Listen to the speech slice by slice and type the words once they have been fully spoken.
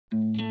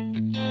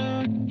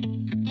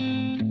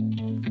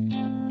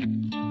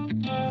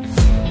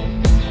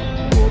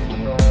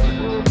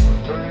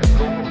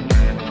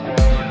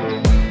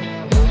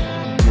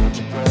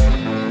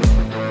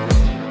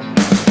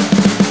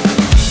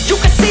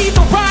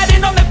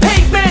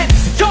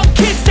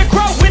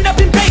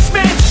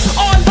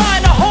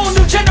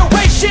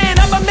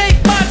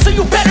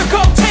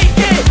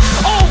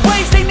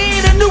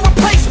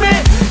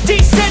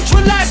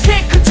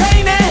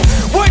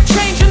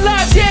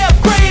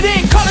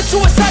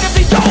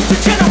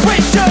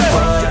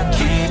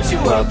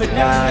up at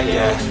night,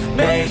 yeah.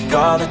 Make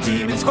all the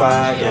demons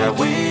quiet, yeah.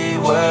 We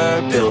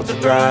were built to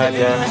thrive,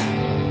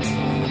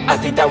 yeah. I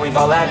think that we've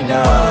all had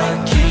enough.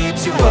 What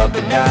keeps you up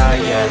at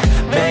night, yeah.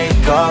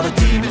 Make all the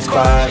demons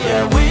quiet,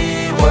 yeah.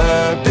 We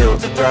were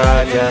built to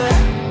thrive, yeah.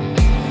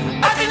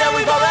 I think that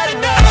we've all had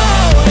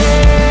enough.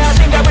 Yeah, I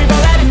think that we've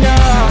all had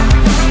enough.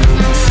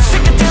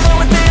 Sick of dealing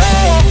with the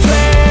old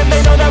plan.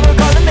 They know that we're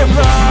calling it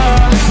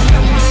wrong.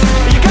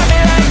 You got me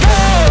like,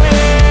 oh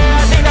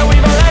yeah, I think that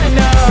we've all had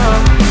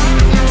enough.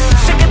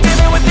 Sick of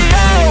dealing with the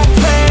old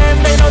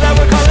plan. They know that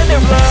we're calling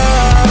it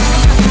wrong.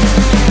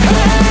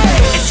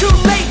 Hey, it's too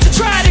late to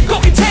try to go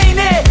contain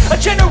it. A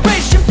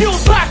generation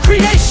fueled by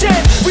creation.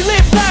 We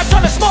live lives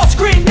on a small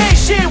screen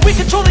nation. We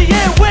control the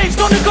airwaves,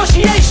 no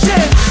negotiation.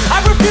 I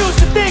refuse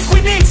to think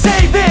we need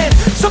saving.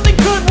 Something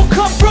good will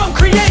come from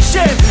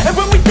creation. And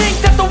when we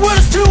think that the world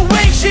is too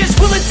anxious,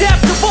 we'll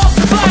adapt, evolve,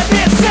 survive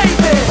and save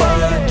it.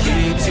 What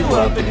keeps you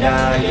up at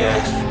night,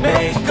 yeah.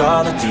 Make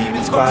all the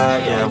demons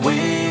quiet, yeah.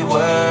 We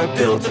were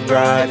built to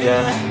thrive,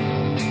 yeah.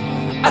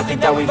 I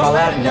think that we've all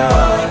had enough.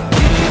 What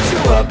keeps you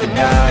up at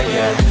night,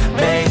 yeah.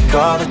 Make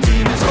all the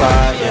demons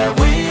quiet, yeah.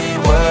 We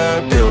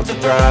were built to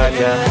thrive,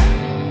 yeah.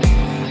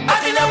 I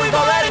think that we've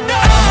all had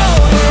enough.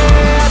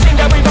 Yeah, I think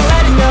that we've all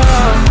had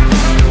enough.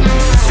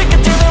 Sick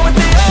of dealing with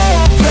the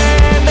old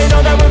plan. They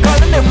know that we're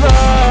calling it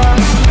wrong.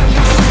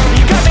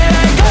 You got me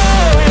like,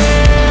 oh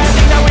yeah, I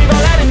think that we've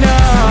all had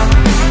enough.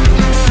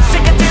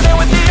 Sick of dealing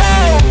with the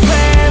old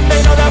plan.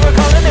 They know that we're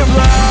calling it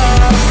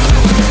wrong.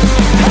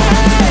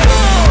 Hey,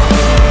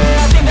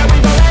 I think that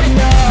we've all had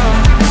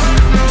enough.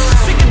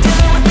 Sick of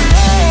dealing with the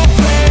old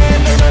plan.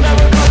 They know that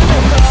we're calling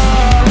it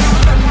wrong.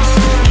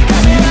 You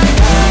got me like,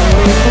 oh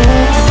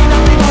yeah, I think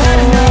that we've all had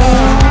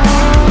enough.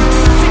 Sick of dealing with the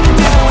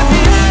old plan. They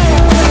know that we're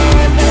calling it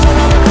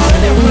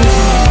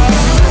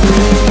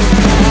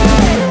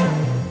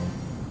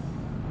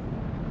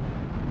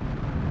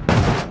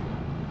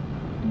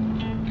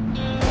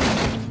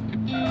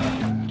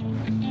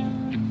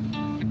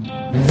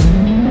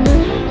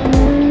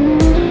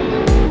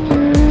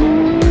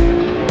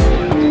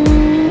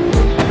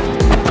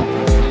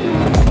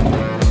wrong.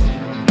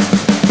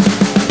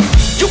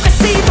 You can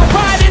see the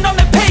writing on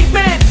the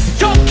pavement.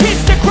 Young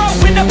kids, they're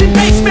growing up in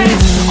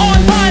basements.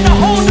 Online, a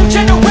whole new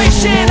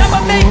generation.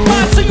 I'ma make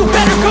mine, so you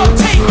better go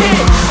take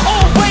it.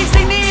 Always,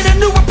 they need a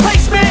new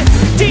replacement.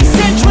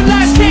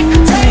 Decentralized, can't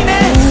contain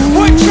it.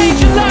 We're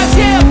changing lives,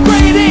 yeah,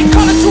 upgrading.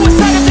 Call it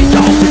suicide of the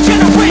older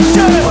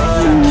generation.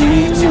 What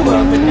keeps you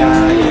up at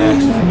night, yeah.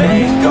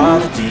 Make all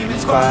the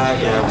demons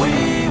quiet, yeah.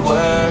 We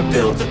were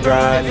built to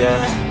thrive,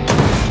 yeah.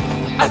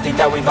 I think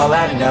that we've all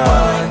had enough.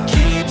 What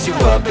keeps you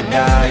up at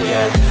night,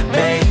 yeah.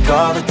 Make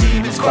all the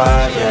demons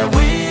quiet, yeah.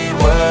 We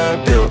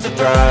were built to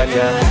thrive,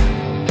 yeah.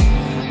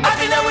 I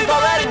think that we've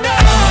all had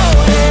enough.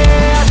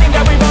 Yeah, I think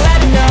that we've all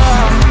had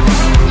enough.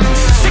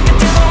 Sick of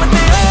dealing with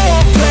the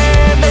old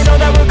plan. They know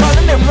that we're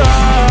calling it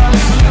wrong.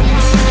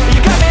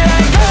 You got me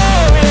like,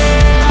 oh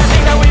yeah, I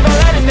think that we've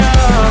all had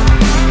enough.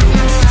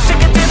 Sick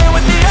of dealing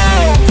with the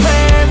old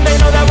plan. They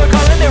know that we're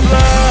calling it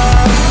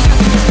wrong.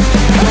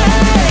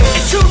 Hey,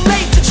 it's too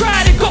late to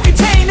try to go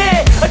contain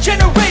it. A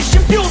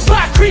generation fueled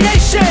by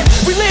creation.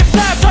 We live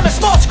lives on a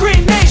small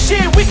screen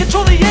nation. We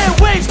control the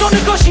airwaves, no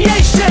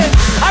negotiation.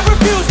 I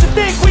refuse to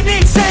think we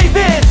need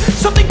saving.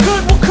 Something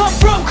good will come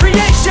from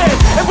creation.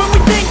 And when we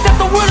think that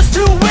the world is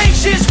too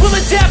anxious, we'll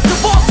adapt,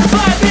 evolve,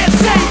 survive and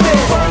save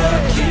it. What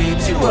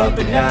keeps you up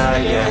at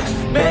night, yeah.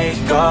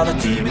 Make all the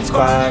demons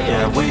quiet,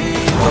 yeah. We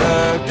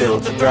were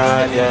built to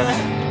thrive,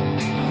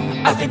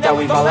 yeah. I think that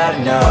we've all had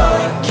enough.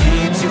 What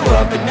keeps you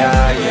up at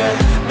night, yeah.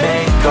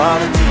 Make all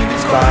the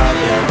demons quiet,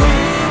 yeah. We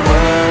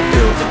were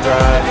built to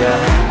thrive, yeah.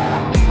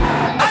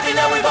 I think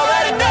that we've all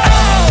had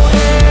enough.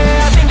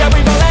 Yeah, I think that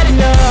we've all had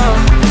enough.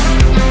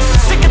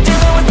 Sick of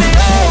dealing with the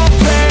old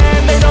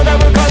plan. They know that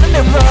we're calling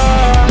it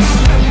wrong.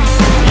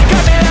 You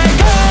got me like,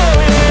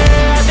 oh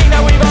yeah, I think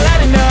that we've all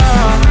had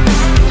enough.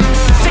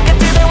 Sick of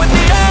dealing with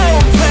the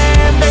old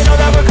plan. They know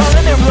that we're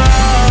calling it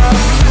wrong.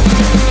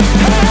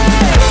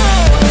 Hey,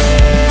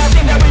 yeah, I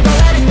think that we've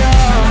all had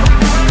enough.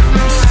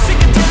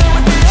 Sick of dealing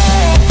with the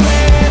old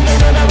plan. They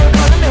know that we're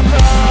calling it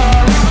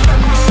wrong.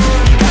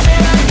 You got me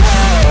like,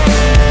 oh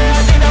yeah,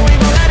 I think that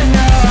we've all had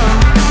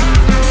enough.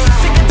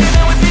 Sick of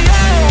dealing with the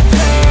old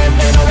plan.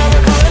 They know that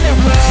we're calling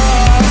it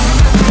wrong.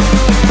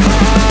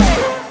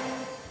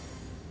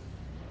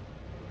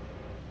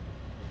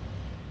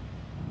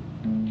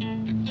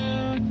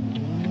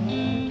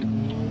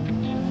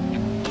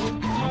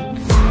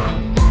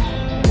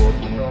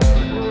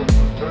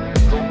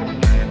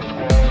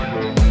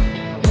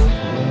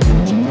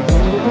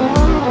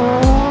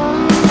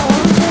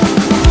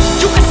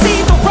 You can see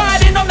the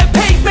writing on the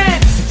pavement.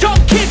 Young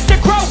kids,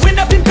 they're growing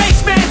up in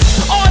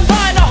basements.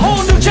 Online, a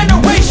whole new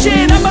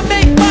generation. I'ma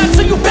make mine,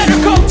 so you better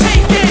go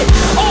take it.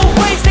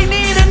 Always, they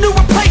need a new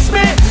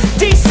replacement.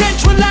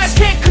 Decentralized,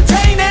 can't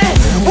contain it.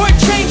 We're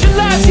changing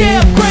lives,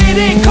 yeah,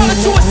 upgrading. Call it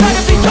suicide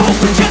of the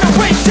older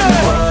generation.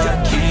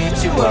 What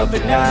keeps you up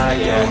at night,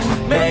 yeah.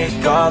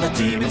 Make all the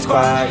demons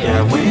quiet,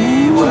 yeah.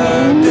 We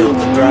were built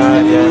to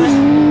thrive,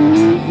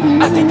 yeah.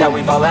 I think that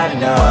we've all had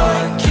enough.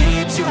 What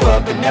keeps you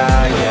up at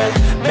night, yeah?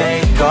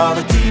 Make all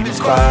the demons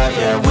quiet,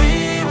 yeah.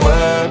 We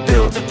were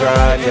built to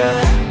thrive, yeah.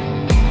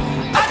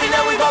 I think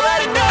that we've all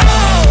had enough.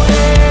 Oh,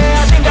 yeah,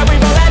 I think that we've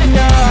all had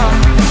enough.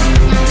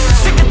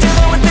 Sick of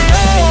dealing with the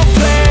old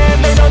plan.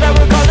 They know that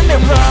we're calling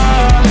it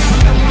wrong.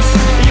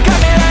 You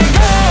got me like,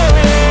 oh,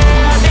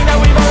 yeah, I think that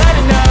we've all had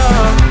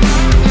enough.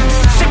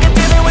 Sick of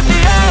dealing with the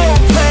old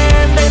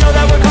plan. They know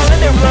that we're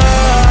calling it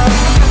wrong.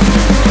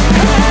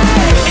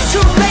 Hey, it's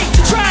too late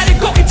to try to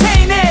go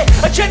contain it.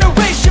 A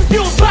generation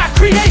fueled by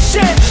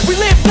creation. We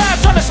live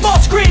lives on a small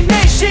screen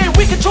nation.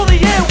 We control the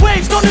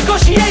airwaves, no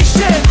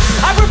negotiation.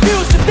 I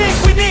refuse to think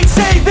we need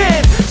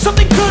saving.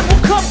 Something good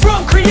will come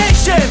from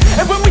creation.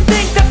 And when we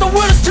think that the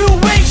world is too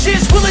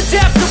anxious, we'll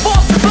adapt,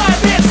 evolve,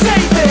 survive and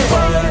save it.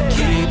 What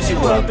keeps you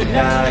up at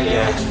night,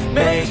 yeah?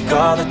 Make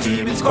all the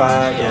demons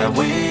quiet, yeah.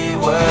 We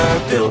were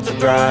built to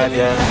thrive,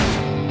 yeah.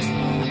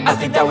 I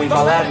think that we've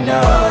all had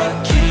enough.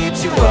 What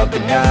keeps you up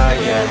at night,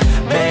 yeah?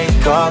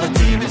 Make all the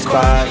demons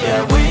quiet,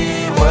 yeah.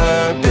 We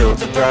were built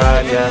to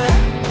thrive, yeah.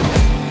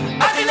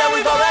 I think that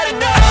we've all had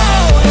enough.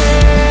 Oh,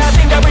 yeah, I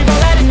think that we've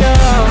all had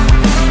enough.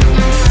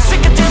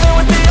 Sick of dealing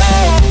with the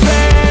old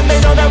plan. They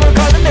know that we're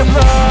calling it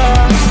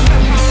wrong.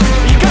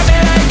 You got me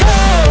like,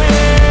 oh,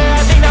 yeah,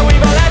 I think that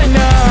we've all had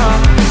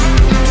enough.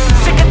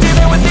 Sick of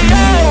dealing with the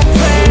old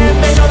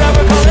plan. They know that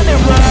we're calling it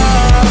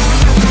wrong.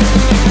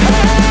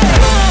 Hey,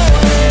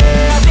 oh,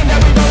 yeah, I think that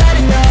we've all had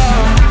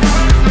enough.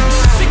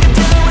 Sick of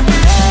dealing with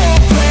the old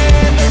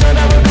plan. They know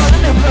that we're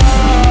calling it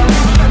wrong.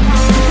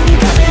 You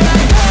got me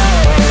like,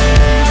 oh,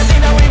 yeah, I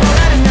think that we've all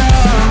had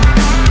enough.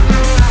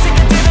 Sick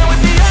of dealing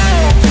with the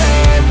old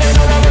plan. They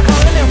know that we're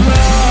calling it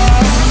wrong.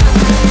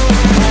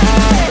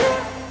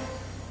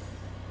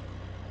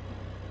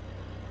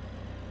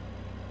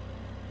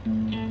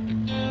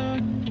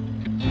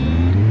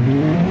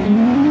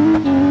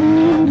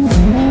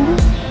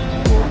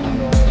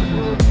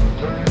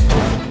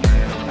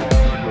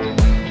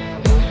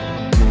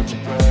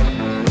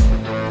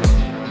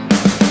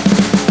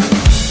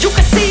 You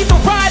can see the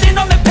writing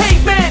on the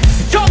pavement.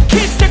 Young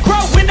kids, they're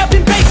growing up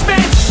in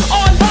basements.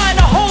 Online,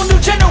 a whole new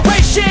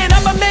generation.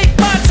 I'ma make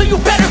mine, so you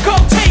better go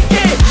take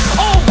it.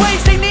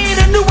 Always, they need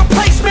a new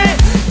replacement.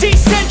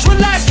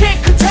 Decentralized,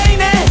 can't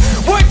contain it.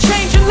 We're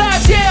changing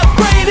lives, yeah,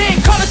 upgrading.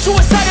 Call it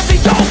suicide of the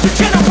older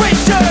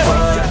generation.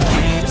 What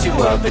keeps you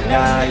up at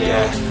night,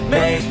 yeah?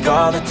 Make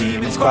all the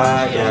demons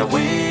quiet, yeah.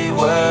 We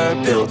were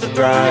built to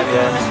thrive,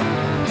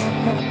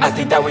 yeah. I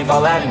think that we've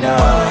all had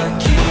enough. What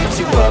keeps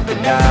you up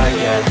at night,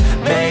 yeah?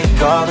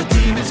 Make all the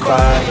demons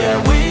quiet, yeah.